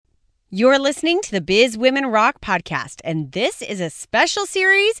You're listening to the Biz Women Rock podcast, and this is a special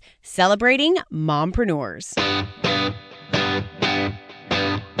series celebrating mompreneurs.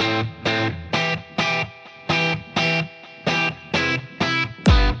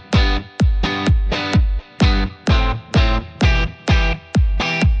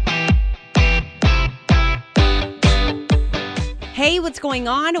 Hey, what's going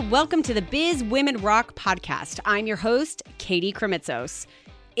on? Welcome to the Biz Women Rock podcast. I'm your host, Katie Kremitzos.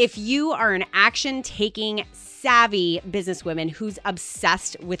 If you are an action-taking, savvy businesswoman who's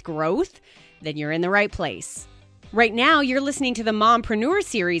obsessed with growth, then you're in the right place. Right now, you're listening to the Mompreneur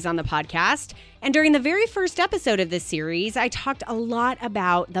series on the podcast, and during the very first episode of this series, I talked a lot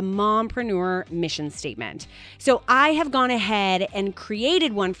about the Mompreneur mission statement. So I have gone ahead and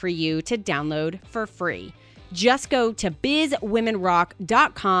created one for you to download for free. Just go to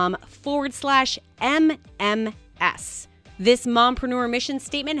bizwomenrock.com/MMS. This Mompreneur mission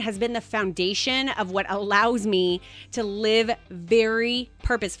statement has been the foundation of what allows me to live very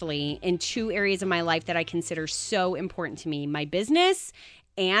purposefully in two areas of my life that I consider so important to me, my business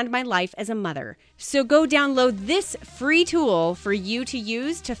and my life as a mother. So go download this free tool for you to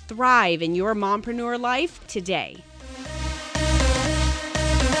use to thrive in your mompreneur life today.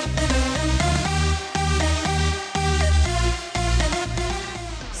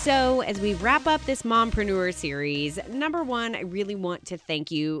 So as we wrap up this Mompreneur series, number one, I really want to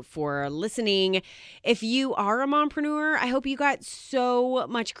thank you for listening. If you are a mompreneur, I hope you got so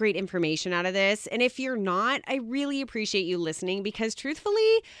much great information out of this. And if you're not, I really appreciate you listening because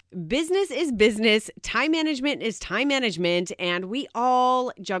truthfully, business is business, time management is time management, and we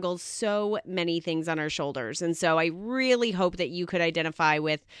all juggle so many things on our shoulders. And so I really hope that you could identify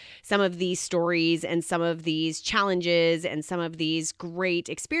with some of these stories and some of these challenges and some of these great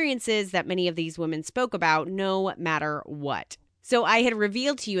experiences that many of these women spoke about, no matter what. So I had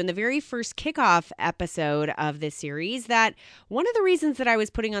revealed to you in the very first kickoff episode of this series that one of the reasons that I was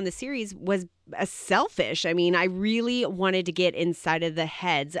putting on the series was selfish. I mean, I really wanted to get inside of the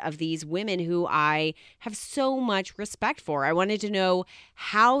heads of these women who I have so much respect for. I wanted to know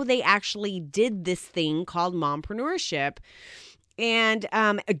how they actually did this thing called mompreneurship. And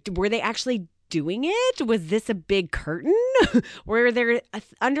were they actually doing it? Was this a big curtain? Were there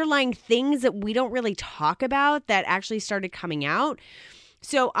underlying things that we don't really talk about that actually started coming out?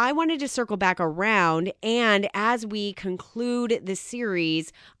 So I wanted to circle back around, and as we conclude this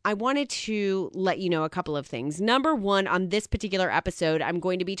series, I wanted to let you know a couple of things. Number one, on this particular episode, I'm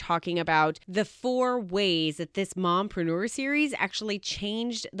going to be talking about the 4 ways that this Mompreneur series actually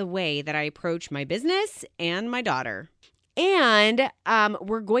changed the way that I approach my business and my daughter. And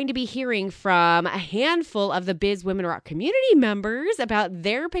we're going to be hearing from a handful of the Biz Women Rock community members about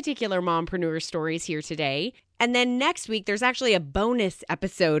their particular mompreneur stories here today. And then next week, there's actually a bonus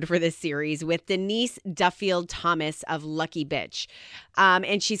episode for this series with Denise Duffield Thomas of Lucky Bitch.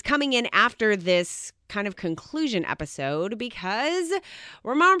 And she's coming in after this kind of conclusion episode because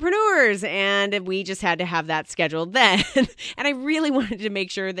we're mompreneurs and we just had to have that scheduled then. And I really wanted to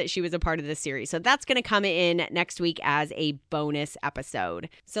make sure that she was a part of this series. So that's going to come in next week as a bonus episode.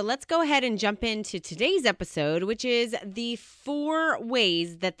 So let's go ahead and jump into today's episode, which is the 4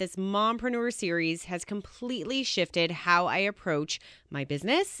 ways that this Mompreneur series has completely shifted how I approach my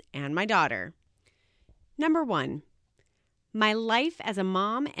business and my daughter. Number 1. My life as a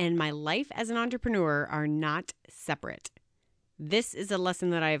mom and my life as an entrepreneur are not separate. This is a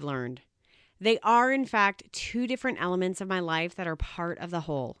lesson that I have learned. They are, in fact, 2 different elements of my life that are part of the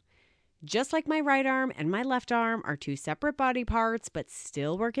whole. Just like my right arm and my left arm are 2 separate body parts, but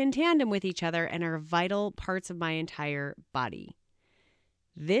still work in tandem with each other and are vital parts of my entire body.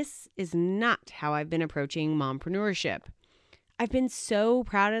 This is not how I've been approaching mompreneurship. I've been so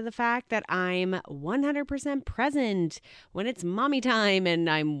proud of the fact that I'm 100% present when it's mommy time and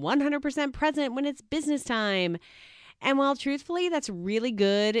I'm 100% present when it's business time. And while truthfully, that's really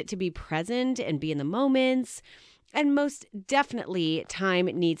good to be present and be in the moments, and most definitely time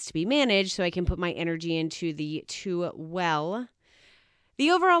needs to be managed so I can put my energy into the 2 well. The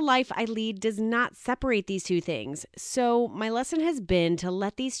overall life I lead does not separate these 2 things. So my lesson has been to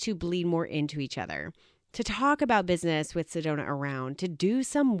let these 2 bleed more into each other. To talk about business with Sedona around, to do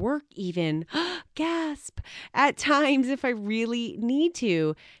some work even, gasp, at times if I really need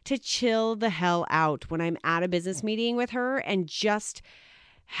to chill the hell out when I'm at a business meeting with her and just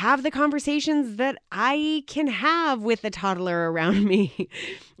have the conversations that I can have with the toddler around me.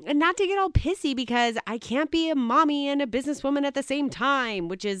 And not to get all pissy because I can't be a mommy and a businesswoman at the same time,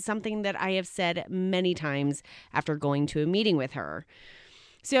 which is something that I have said many times after going to a meeting with her.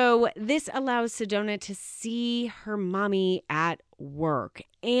 So this allows Sedona to see her mommy at work.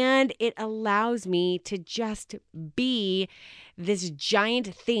 And it allows me to just be this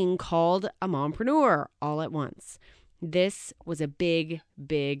giant thing called a mompreneur all at once. This was a big,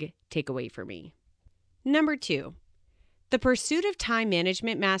 big takeaway for me. Number 2, the pursuit of time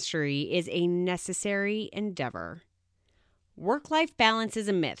management mastery is a necessary endeavor. Work-life balance is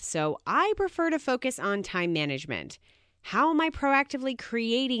a myth, so I prefer to focus on time management. How am I proactively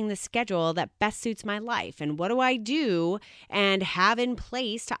creating the schedule that best suits my life? And what do I do and have in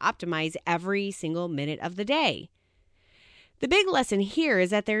place to optimize every single minute of the day? The big lesson here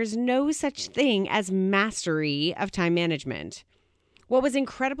is that there's no such thing as mastery of time management. What was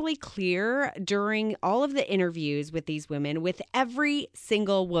incredibly clear during all of the interviews with these women, with every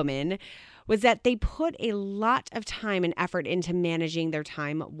single woman, was that they put a lot of time and effort into managing their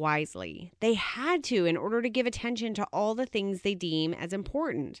time wisely. They had to in order to give attention to all the things they deem as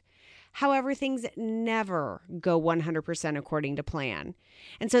important. However, things never go 100% according to plan.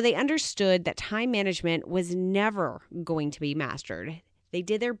 And so they understood that time management was never going to be mastered. They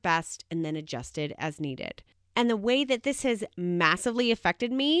did their best and then adjusted as needed. And the way that this has massively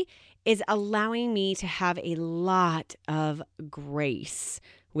affected me is allowing me to have a lot of grace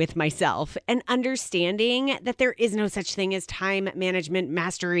with myself and understanding that there is no such thing as time management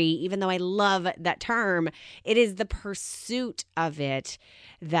mastery. Even though I love that term, it is the pursuit of it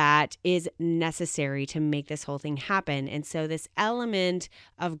that is necessary to make this whole thing happen. And so this element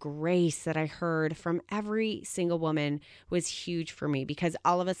of grace that I heard from every single woman was huge for me, because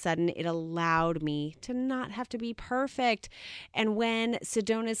all of a sudden it allowed me to not have to be perfect. And when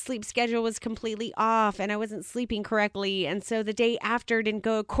Sedona's sleep schedule was completely off and I wasn't sleeping correctly, and so the day after didn't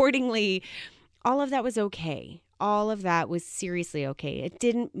go accordingly, all of that was okay. All of that was seriously okay. It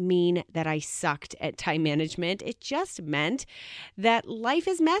didn't mean that I sucked at time management. It just meant that life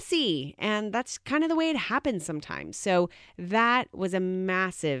is messy, and that's kind of the way it happens sometimes. So that was a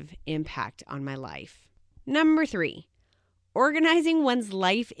massive impact on my life. Number 3, organizing one's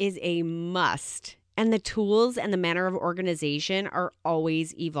life is a must, and the tools and the manner of organization are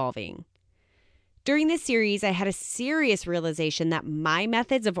always evolving. During this series, I had a serious realization that my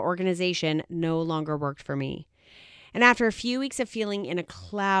methods of organization no longer worked for me. And after a few weeks of feeling in a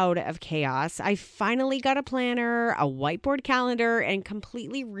cloud of chaos, I finally got a planner, a whiteboard calendar, and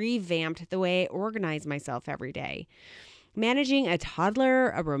completely revamped the way I organize myself every day. Managing a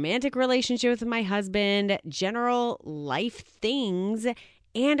toddler, a romantic relationship with my husband, general life things,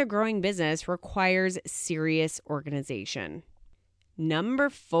 and a growing business requires serious organization. Number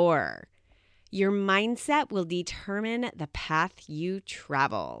 4, your mindset will determine the path you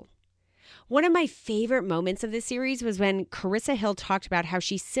travel. One of my favorite moments of this series was when Carissa Hill talked about how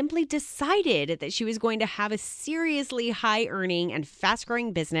she simply decided that she was going to have a seriously high-earning and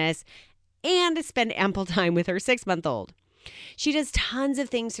fast-growing business and spend ample time with her 6-month-old. She does tons of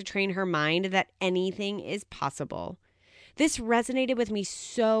things to train her mind that anything is possible. This resonated with me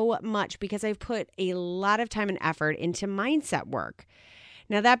so much because I've put a lot of time and effort into mindset work.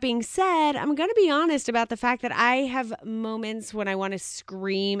 Now, that being said, I'm going to be honest about the fact that I have moments when I want to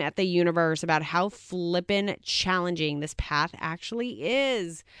scream at the universe about how flippin' challenging this path actually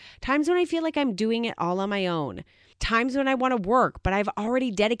is. Times when I feel like I'm doing it all on my own. Times when I want to work, but I've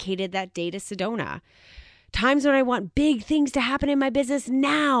already dedicated that day to Sedona. Times when I want big things to happen in my business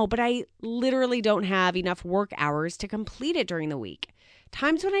now, but I literally don't have enough work hours to complete it during the week.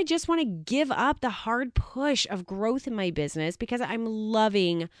 Times when I just want to give up the hard push of growth in my business because I'm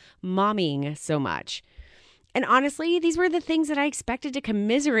loving momming so much. And honestly, these were the things that I expected to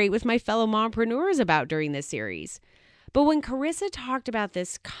commiserate with my fellow mompreneurs about during this series. But when Carissa talked about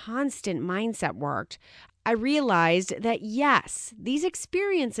this constant mindset work, I realized that yes, these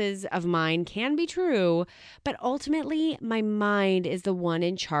experiences of mine can be true, but ultimately my mind is the one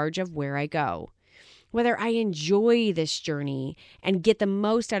in charge of where I go. Whether I enjoy this journey and get the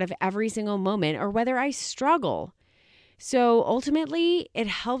most out of every single moment, or whether I struggle. So ultimately, it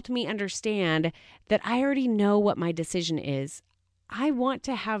helped me understand that I already know what my decision is. I want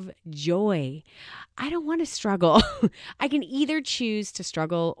to have joy. I don't want to struggle. I can either choose to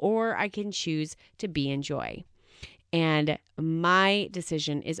struggle or I can choose to be in joy. And my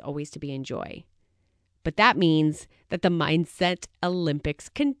decision is always to be in joy. But that means that the Mindset Olympics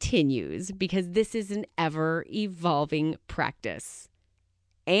continues, because this is an ever-evolving practice.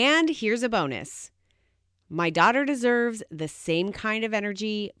 And here's a bonus. My daughter deserves the same kind of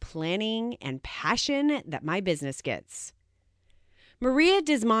energy, planning, and passion that my business gets. Maria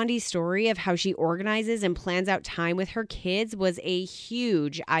Dismondi's story of how she organizes and plans out time with her kids was a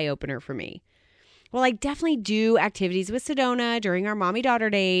huge eye-opener for me. While I definitely do activities with Sedona during our mommy-daughter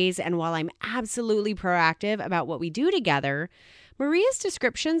days, and while I'm absolutely proactive about what we do together, Maria's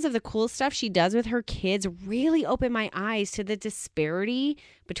descriptions of the cool stuff she does with her kids really open my eyes to the disparity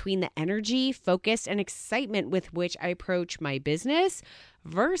between the energy, focus, and excitement with which I approach my business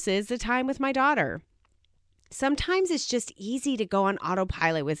versus the time with my daughter. Sometimes it's just easy to go on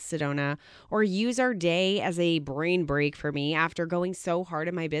autopilot with Sedona or use our day as a brain break for me after going so hard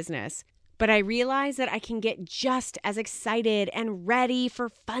in my business. But I realize that I can get just as excited and ready for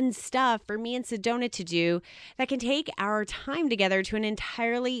fun stuff for me and Sedona to do that can take our time together to an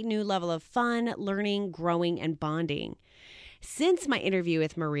entirely new level of fun, learning, growing, and bonding. Since my interview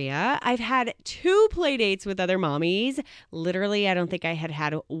with Maria, I've had 2 play dates with other mommies. Literally, I don't think I had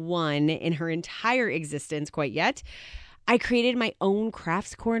had one in her entire existence quite yet. I created my own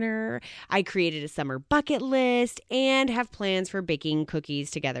crafts corner. I created a summer bucket list and have plans for baking cookies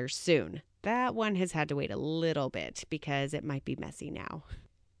together soon. That one has had to wait a little bit because it might be messy now.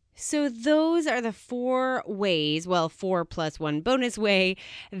 So those are the 4 ways, 4 plus 1 bonus way,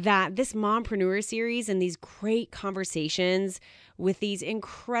 that this Mompreneur series and these great conversations with these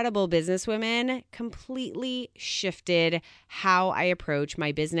incredible businesswomen completely shifted how I approach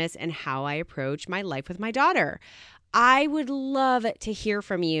my business and how I approach my life with my daughter. I would love to hear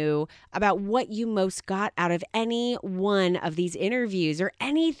from you about what you most got out of any one of these interviews or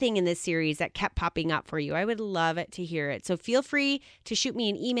anything in this series that kept popping up for you. I would love to hear it. So feel free to shoot me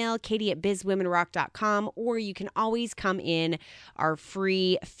an email, katie@bizwomenrock.com, or you can always come in our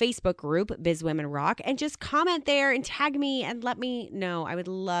free Facebook group, Biz Women Rock, and just comment there and tag me and let me know. I would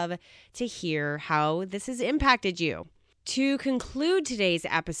love to hear how this has impacted you. To conclude today's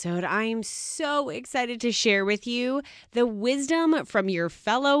episode, I am so excited to share with you the wisdom from your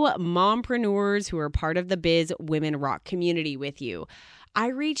fellow mompreneurs who are part of the Biz Women Rock community with you. I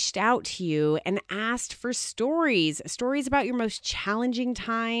reached out to you and asked for stories about your most challenging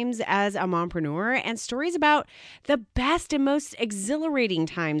times as a mompreneur and stories about the best and most exhilarating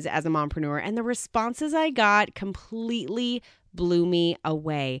times as a mompreneur. And the responses I got completely blew me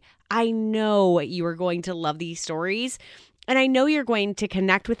away. I know you are going to love these stories, and I know you're going to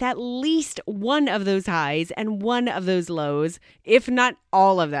connect with at least one of those highs and one of those lows, if not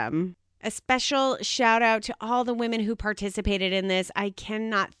all of them. A special shout out to all the women who participated in this. I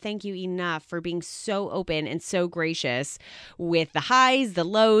cannot thank you enough for being so open and so gracious with the highs, the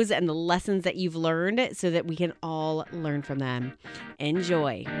lows, and the lessons that you've learned so that we can all learn from them.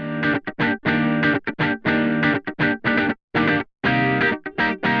 Enjoy.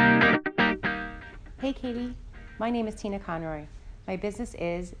 Hey Katie, my name is Tina Conroy. My business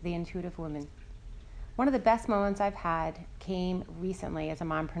is The Intuitive Woman. One of the best moments I've had came recently as a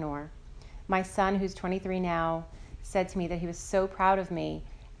mompreneur. My son, who's 23 now, said to me that he was so proud of me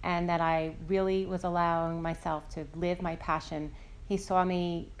and that I really was allowing myself to live my passion. He saw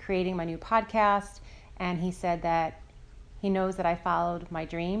me creating my new podcast, and he said that he knows that I followed my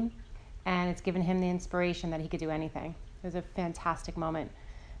dream, and it's given him the inspiration that he could do anything. It was a fantastic moment.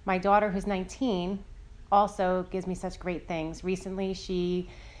 My daughter, who's 19, also gives me such great things. Recently, she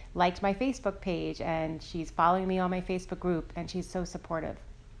liked my Facebook page and she's following me on my Facebook group, and she's so supportive.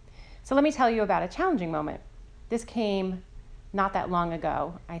 So let me tell you about a challenging moment. This came not that long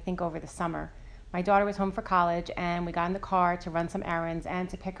ago, I think over the summer. My daughter was home for college and we got in the car to run some errands and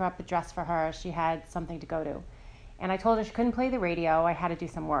to pick her up a dress for her. She had something to go to. And I told her she couldn't play the radio. I had to do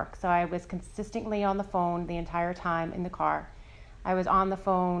some work. So I was consistently on the phone the entire time in the car. I was on the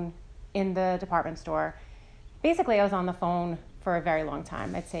phone in the department store. Basically, I was on the phone for a very long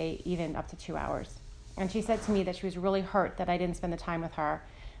time. I'd say even up to 2 hours. And she said to me that she was really hurt that I didn't spend the time with her,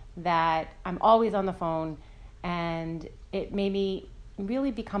 that I'm always on the phone, and it made me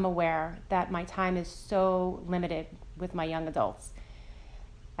really become aware that my time is so limited with my young adults.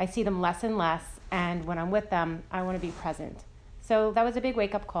 I see them less and less, and when I'm with them, I want to be present. So that was a big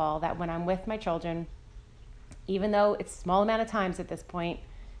wake-up call, that when I'm with my children, even though it's a small amount of times at this point,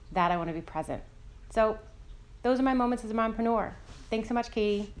 that I want to be present. So those are my moments as a mompreneur. Thanks so much,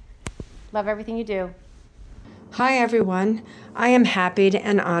 Katie. Love everything you do. Hi, everyone. I am happy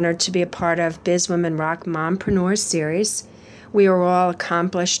and honored to be a part of Biz Women Rock Mompreneur series. We are all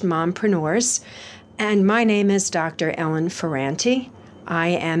accomplished mompreneurs, and my name is Dr. Ellen Ferranti. I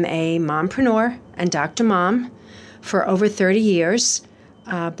am a mompreneur and Dr. Mom for over 30 years,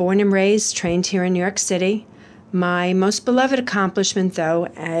 born and raised, trained here in New York City. My most beloved accomplishment, though,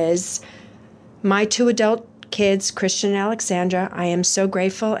 is my 2 adult kids, Christian and Alexandra. I am so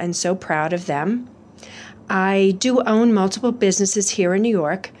grateful and so proud of them. I do own multiple businesses here in New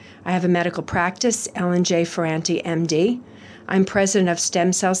York. I have a medical practice, Ellen J. Ferranti, MD. I'm president of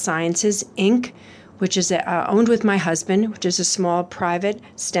Stem Cell Sciences, Inc., which is owned with my husband, which is a small private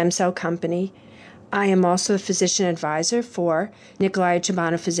stem cell company. I am also a physician advisor for Nikolai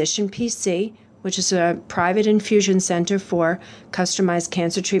Chobano Physician PC, which is a private infusion center for customized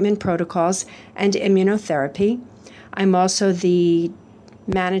cancer treatment protocols and immunotherapy. I'm also the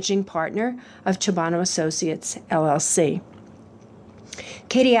managing partner of Chobano Associates, LLC.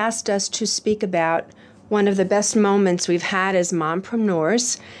 Katie asked us to speak about one of the best moments we've had as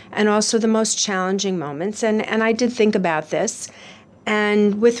mompreneurs and also the most challenging moments. And I did think about this.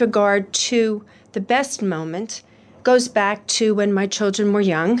 And with regard to the best moment, goes back to when my children were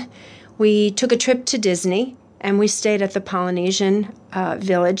young. We took a trip to Disney, and we stayed at the Polynesian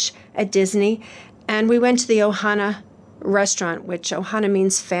village at Disney. And we went to the Ohana restaurant, which Ohana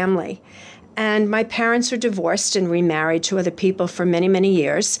means family. And my parents were divorced and remarried to other people for many, many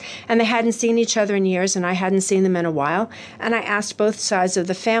years. And they hadn't seen each other in years, and I hadn't seen them in a while. And I asked both sides of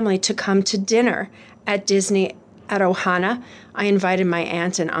the family to come to dinner at Disney at Ohana. I invited my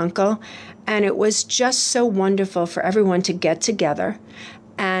aunt and uncle. And it was just so wonderful for everyone to get together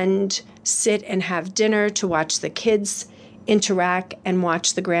and sit and have dinner, to watch the kids interact and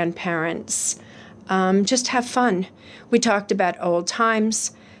watch the grandparents just have fun. We talked about old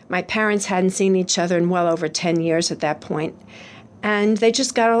times. My parents hadn't seen each other in well over 10 years at that point, and they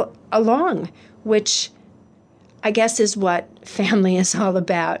just got along, which I guess is what family is all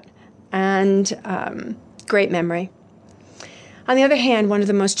about, and great memory. On the other hand, one of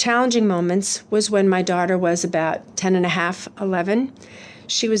the most challenging moments was when my daughter was about 10 and a half, 11.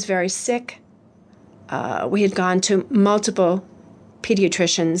 She was very sick. We had gone to multiple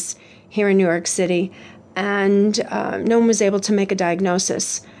pediatricians here in New York City, and no one was able to make a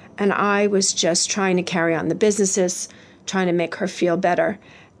diagnosis. And I was just trying to carry on the businesses, trying to make her feel better.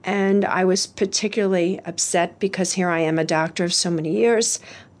 And I was particularly upset because here I am, a doctor of so many years,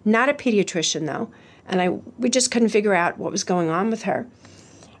 not a pediatrician though, and we just couldn't figure out what was going on with her.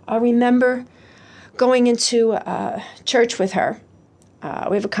 I remember going into church with her.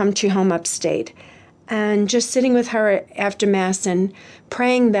 We have a country home upstate, and just sitting with her after Mass and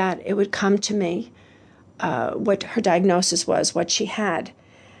praying that it would come to me what her diagnosis was, what she had.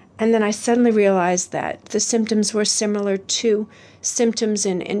 And then I suddenly realized that the symptoms were similar to symptoms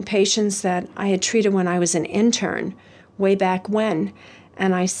in patients that I had treated when I was an intern way back when.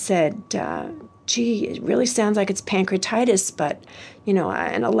 And I said, gee, it really sounds like it's pancreatitis, but, you know,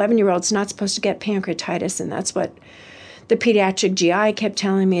 an 11-year-old's not supposed to get pancreatitis, and that's what the pediatric GI kept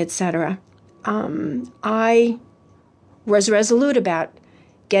telling me, etc. I was resolute about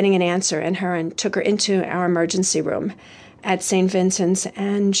getting an answer in her and took her into our emergency room at St. Vincent's,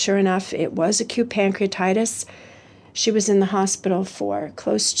 and sure enough, it was acute pancreatitis. She was in the hospital for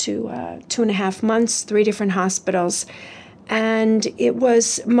close to 2.5 months, 3 different hospitals, and it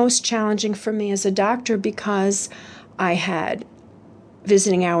was most challenging for me as a doctor because I had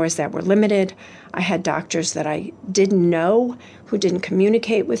visiting hours that were limited. I had doctors that I didn't know who didn't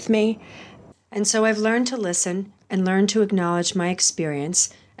communicate with me. And so I've learned to listen and learned to acknowledge my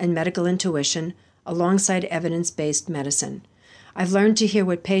experience and medical intuition alongside evidence-based medicine. I've learned to hear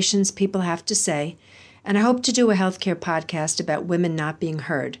what patients, people have to say, and I hope to do a healthcare podcast about women not being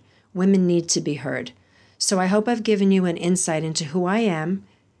heard. Women need to be heard. So I hope I've given you an insight into who I am.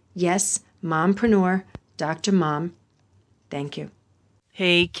 Yes, mompreneur, Dr. Mom. Thank you.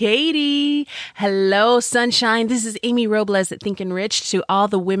 Hey, Katie. Hello, sunshine. This is Amy Robles at Thinkin' Rich. To all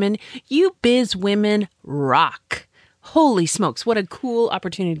the women, you biz women rock. Holy smokes, what a cool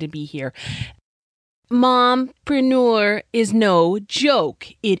opportunity to be here. Mompreneur is no joke.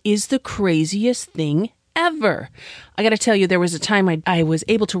 It is the craziest thing ever. I got to tell you, there was a time I was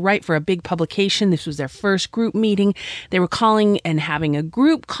able to write for a big publication. This was their first group meeting. They were calling and having a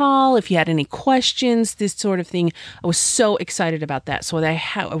group call if you had any questions, this sort of thing. I was so excited about that. So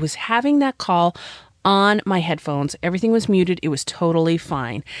I was having that call on my headphones. Everything was muted. It was totally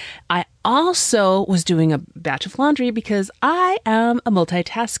fine. I also was doing a batch of laundry because I am a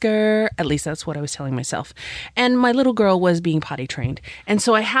multitasker. At least that's what I was telling myself. And my little girl was being potty trained. And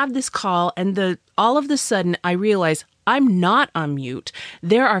so I had this call, and all of a sudden I realized I'm not on mute.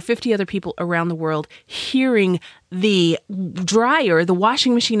 There are 50 other people around the world hearing the dryer, the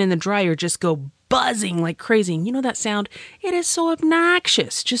washing machine and the dryer just go buzzing like crazy. And you know that sound? It is so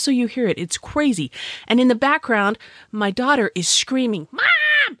obnoxious. Just so you hear it. It's crazy. And in the background, my daughter is screaming,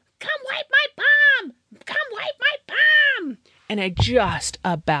 "Mom, come wipe my bum! Come wipe my bum!" And I just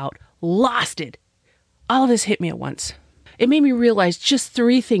about lost it. All of this hit me at once. It made me realize just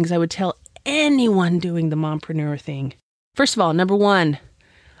 3 things I would tell anyone doing the mompreneur thing. First of all, number 1,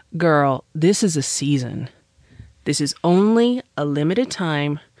 girl, this is a season. This is only a limited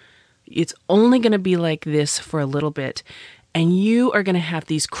time. It's only going to be like this for a little bit. And you are going to have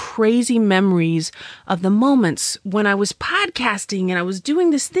these crazy memories of the moments when I was podcasting and I was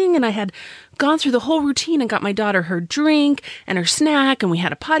doing this thing and I had gone through the whole routine and got my daughter her drink and her snack and we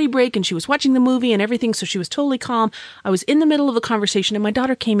had a potty break and she was watching the movie and everything. So she was totally calm. I was in the middle of the conversation and my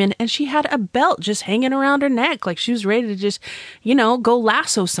daughter came in and she had a belt just hanging around her neck. Like she was ready to just, go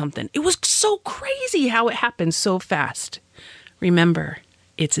lasso something. It was so crazy how it happened so fast. Remember,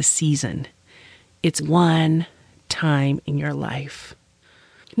 it's a season. It's one time in your life.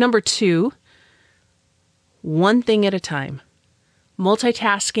 Number 2, one thing at a time.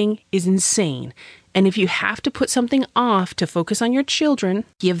 Multitasking is insane. And if you have to put something off to focus on your children,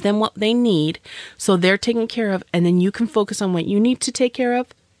 give them what they need so they're taken care of, and then you can focus on what you need to take care of,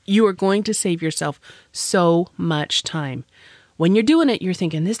 you are going to save yourself so much time. When you're doing it, you're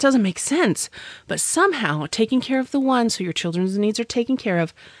thinking, this doesn't make sense. But somehow taking care of the one so your children's needs are taken care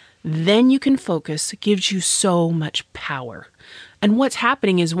of, then you can focus. It gives you so much power. And what's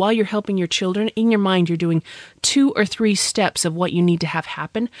happening is while you're helping your children, in your mind, you're doing 2 or 3 steps of what you need to have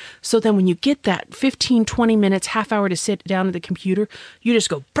happen. So then when you get that 15, 20 minutes, half hour to sit down at the computer, you just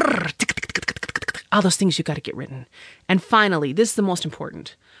go, all those things you got to get written. And finally, this is the most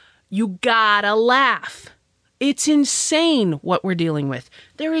important. You gotta laugh. It's insane what we're dealing with.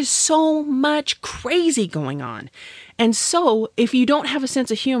 There is so much crazy going on. And so if you don't have a sense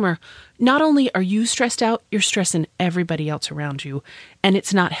of humor, not only are you stressed out, you're stressing everybody else around you. And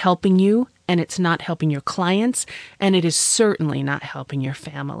it's not helping you, and it's not helping your clients, and it is certainly not helping your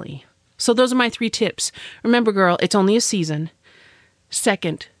family. So those are my 3 tips. Remember, girl, it's only a season.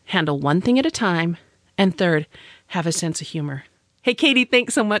 2nd, handle one thing at a time. And 3rd, have a sense of humor. Hey, Katie,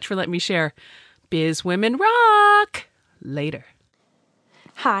 thanks so much for letting me share. Biz Women Rock! Later.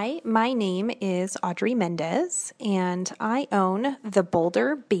 Hi, my name is Audrey Mendez, and I own the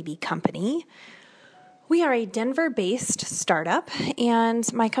Boulder Baby Company. We are a Denver-based startup,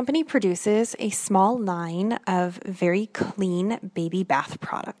 and my company produces a small line of very clean baby bath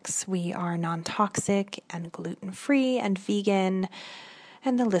products. We are non-toxic and gluten-free and vegan,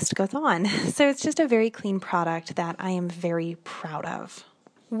 and the list goes on. So it's just a very clean product that I am very proud of.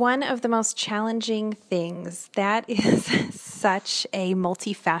 One of the most challenging things, that is such a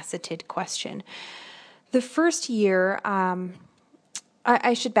multifaceted question. The first year,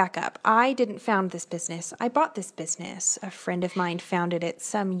 I should back up. I didn't found this business. I bought this business. A friend of mine founded it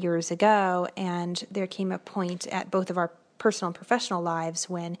some years ago, and there came a point at both of our personal and professional lives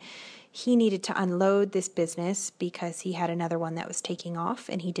when he needed to unload this business because he had another one that was taking off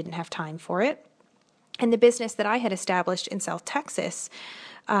and he didn't have time for it. And the business that I had established in South Texas,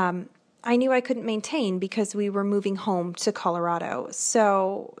 I knew I couldn't maintain because we were moving home to Colorado.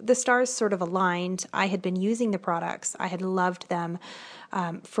 So the stars sort of aligned. I had been using the products. I had loved them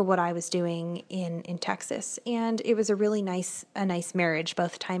for what I was doing in Texas. And it was a really nice marriage,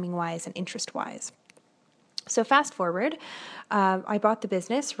 both timing-wise and interest-wise. So fast forward, I bought the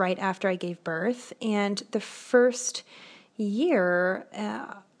business right after I gave birth. And the first year,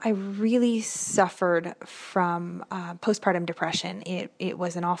 I really suffered from postpartum depression. It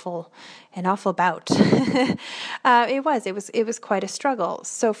was an awful bout. It was quite a struggle.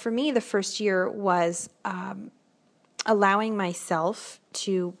 So for me, the first year was allowing myself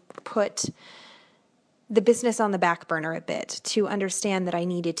to put the business on the back burner a bit, to understand that I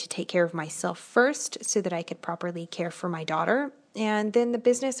needed to take care of myself first so that I could properly care for my daughter. And then the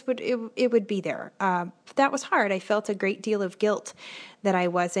business would be there. That was hard. I felt a great deal of guilt that I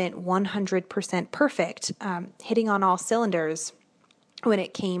wasn't 100% perfect, hitting on all cylinders when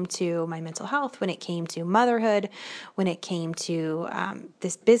it came to my mental health, when it came to motherhood, when it came to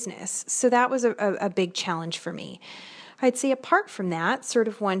this business. So that was a big challenge for me. I'd say apart from that, sort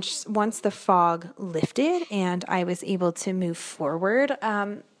of once the fog lifted and I was able to move forward,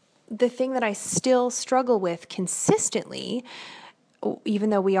 the thing that I still struggle with consistently, even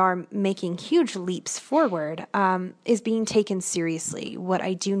though we are making huge leaps forward, is being taken seriously. What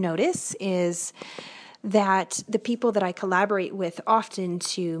I do notice is that the people that I collaborate with often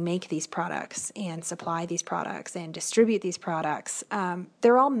to make these products and supply these products and distribute these products,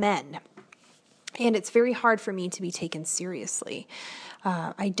 they're all men. And it's very hard for me to be taken seriously.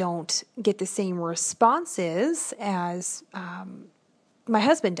 I don't get the same responses as my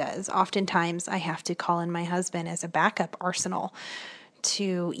husband does. Oftentimes, I have to call in my husband as a backup arsenal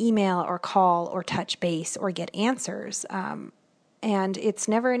to email or call or touch base or get answers. And it's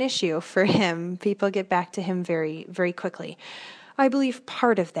never an issue for him. People get back to him very, very quickly. I believe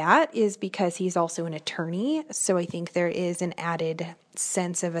part of that is because he's also an attorney. So I think there is an added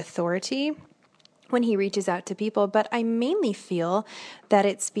sense of authority when he reaches out to people, but I mainly feel that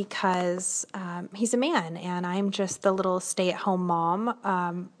it's because he's a man and I'm just the little stay-at-home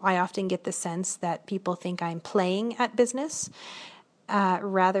mom. I often get the sense that people think I'm playing at business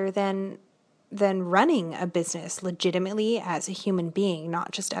rather than running a business legitimately as a human being,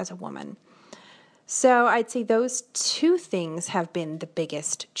 not just as a woman. So I'd say those two things have been the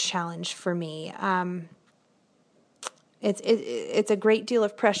biggest challenge for me. It's a great deal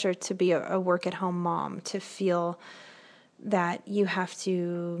of pressure to be a work-at-home mom, to feel that you have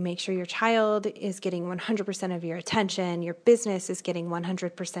to make sure your child is getting 100% of your attention, your business is getting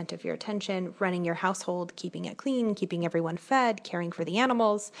 100% of your attention, running your household, keeping it clean, keeping everyone fed, caring for the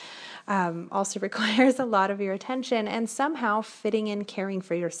animals, also requires a lot of your attention, and somehow fitting in caring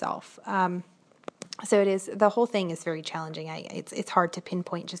for yourself. So the whole thing is very challenging. It's hard to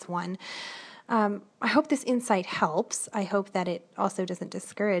pinpoint just one. I hope this insight helps. I hope that it also doesn't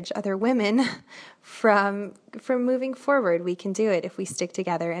discourage other women from moving forward. We can do it if we stick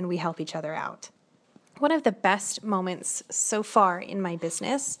together and we help each other out. One of the best moments so far in my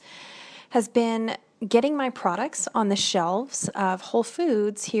business has been getting my products on the shelves of Whole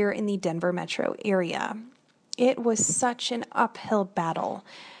Foods here in the Denver metro area. It was such an uphill battle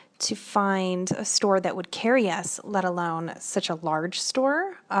to find a store that would carry us, let alone such a large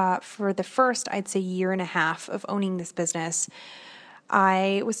store. For the first, I'd say, year and a half of owning this business,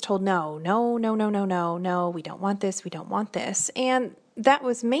 I was told, no, we don't want this. And that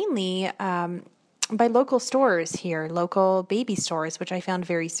was mainly by local stores here, local baby stores, which I found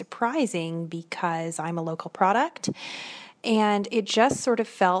very surprising because I'm a local product. And it just sort of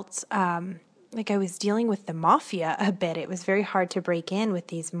felt like I was dealing with the mafia a bit. It was very hard to break in with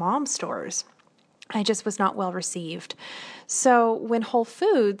these mom stores. I just was not well received. So when Whole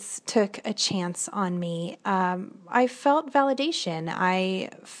Foods took a chance on me, I felt validation. I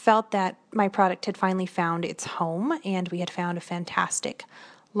felt that my product had finally found its home, and we had found a fantastic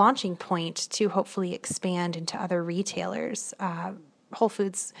launching point to hopefully expand into other retailers. Whole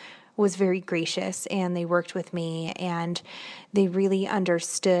Foods was very gracious, and they worked with me, and they really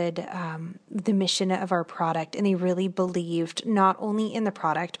understood the mission of our product, and they really believed not only in the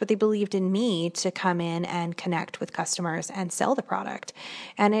product, but they believed in me to come in and connect with customers and sell the product.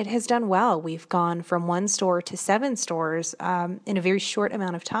 And it has done well. We've gone from 1 store to 7 stores in a very short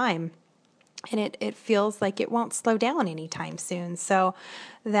amount of time. And it feels like it won't slow down anytime soon. So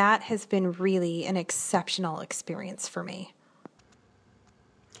that has been really an exceptional experience for me.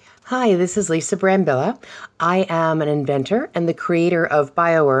 Hi, this is Lisa Brambilla. I am an inventor and the creator of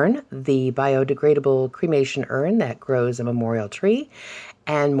BioUrn, the biodegradable cremation urn that grows a memorial tree,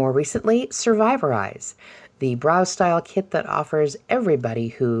 and more recently, Survivor Eyes, the brow style kit that offers everybody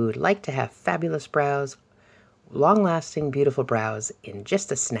who'd like to have fabulous brows, long-lasting, beautiful brows in just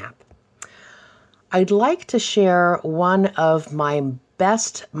a snap. I'd like to share one of my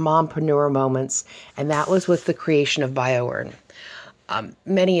best mompreneur moments, and that was with the creation of BioUrn.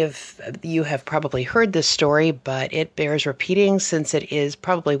 Many of you have probably heard this story, but it bears repeating since it is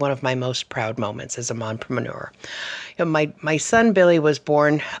probably one of my most proud moments as a mompreneur. My son Billy was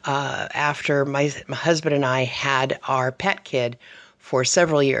born after my husband and I had our pet kid for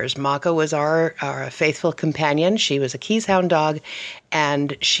several years. Maka was our faithful companion. She was a Keeshond dog,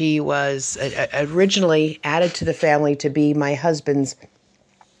 and she was originally added to the family to be my husband's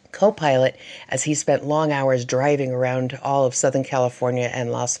co-pilot as he spent long hours driving around all of Southern California and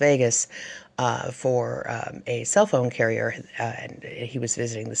Las Vegas for a cell phone carrier, and he was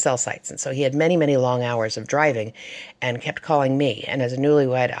visiting the cell sites. And so he had many, many long hours of driving and kept calling me. And as a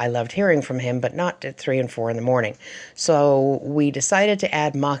newlywed, I loved hearing from him, but not at 3 and 4 in the morning. So we decided to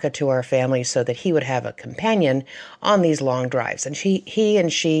add Maka to our family so that he would have a companion on these long drives. And he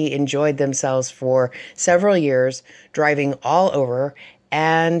and she enjoyed themselves for several years, driving all over.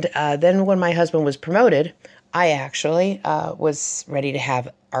 And then when my husband was promoted, I actually was ready to have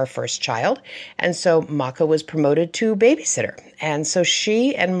our first child. And so Maka was promoted to babysitter. And so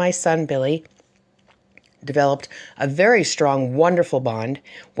she and my son, Billy, developed a very strong, wonderful bond,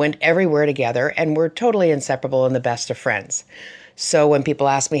 went everywhere together, and were totally inseparable and the best of friends. So when people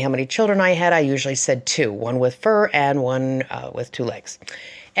asked me how many children I had, I usually said 2, one with fur and one with 2 legs.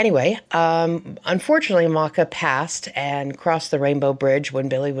 Anyway, unfortunately, Maka passed and crossed the Rainbow Bridge when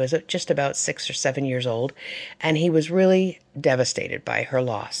Billy was just about 6 or 7 years old, and he was really devastated by her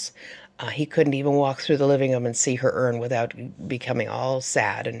loss. He couldn't even walk through the living room and see her urn without becoming all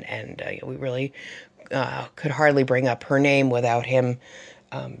sad, and we really could hardly bring up her name without him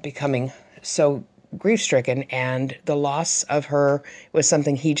becoming so grief-stricken, and the loss of her was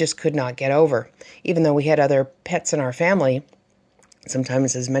something he just could not get over. Even though we had other pets in our family,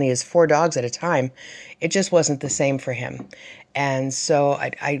 sometimes as many as 4 dogs at a time, it just wasn't the same for him. And so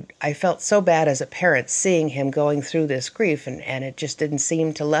I felt so bad as a parent seeing him going through this grief, and it just didn't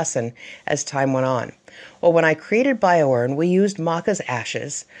seem to lessen as time went on. Well, when I created BioEarn, we used maca's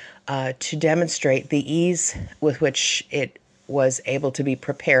ashes to demonstrate the ease with which it was able to be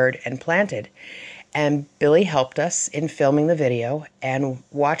prepared and planted. And Billy helped us in filming the video and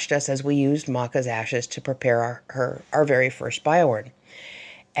watched us as we used maca's ashes to prepare our very first BioEarn.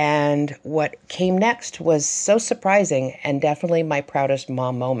 And what came next was so surprising and definitely my proudest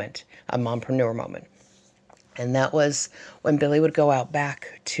mom moment, a mompreneur moment. And that was when Billy would go out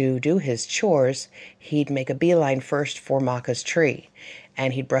back to do his chores, he'd make a beeline first for Maca's tree.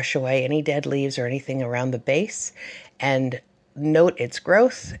 And he'd brush away any dead leaves or anything around the base and note its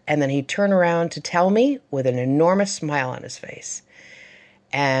growth. And then he'd turn around to tell me with an enormous smile on his face.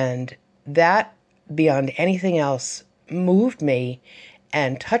 And that, beyond anything else, moved me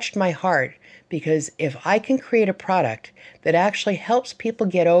and touched my heart, because if I can create a product that actually helps people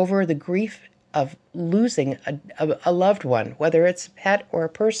get over the grief of losing a loved one, whether it's a pet or a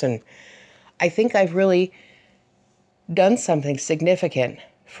person, I think I've really done something significant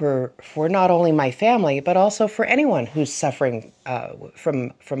for not only my family, but also for anyone who's suffering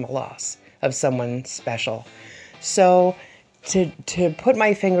from a loss of someone special. So to put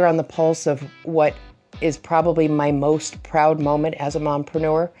my finger on the pulse of what is probably my most proud moment as a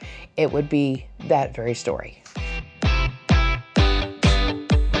mompreneur, it would be that very story.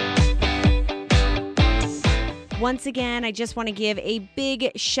 Once again, I just want to give a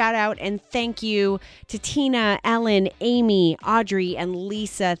big shout out and thank you to Tina, Ellen, Amy, Audrey, and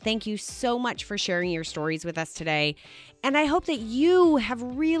Lisa. Thank you so much for sharing your stories with us today. And I hope that you have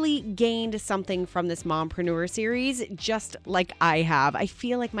really gained something from this Mompreneur series, just like I have. I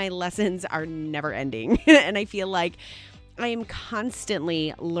feel like my lessons are never ending. And I feel like I am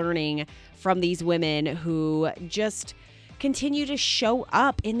constantly learning from these women who just continue to show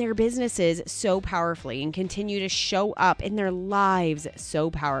up in their businesses so powerfully and continue to show up in their lives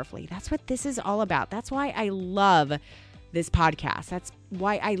so powerfully. That's what this is all about. That's why I love this podcast. That's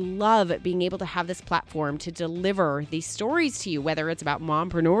why I love being able to have this platform to deliver these stories to you, whether it's about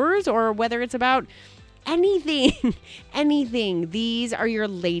mompreneurs or whether it's about anything. These are your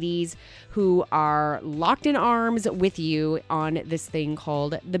ladies who are locked in arms with you on this thing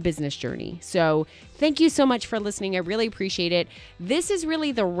called the business journey. So thank you so much for listening. I really appreciate it. This is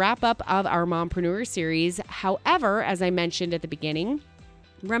really the wrap up of our Mompreneur series. However, as I mentioned at the beginning,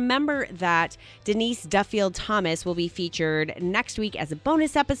 remember that Denise Duffield Thomas will be featured next week as a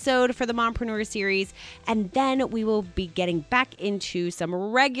bonus episode for the Mompreneur series. And then we will be getting back into some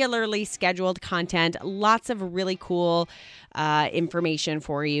regularly scheduled content. Lots of really cool information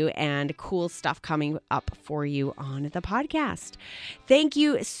for you and cool stuff coming up for you on the podcast. Thank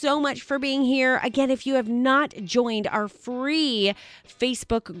you so much for being here. Again, if you have not joined our free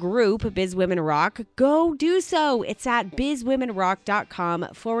Facebook group, Biz Women Rock, go do so. It's at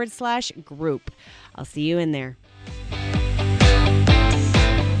bizwomenrock.com/group. I'll see you in there.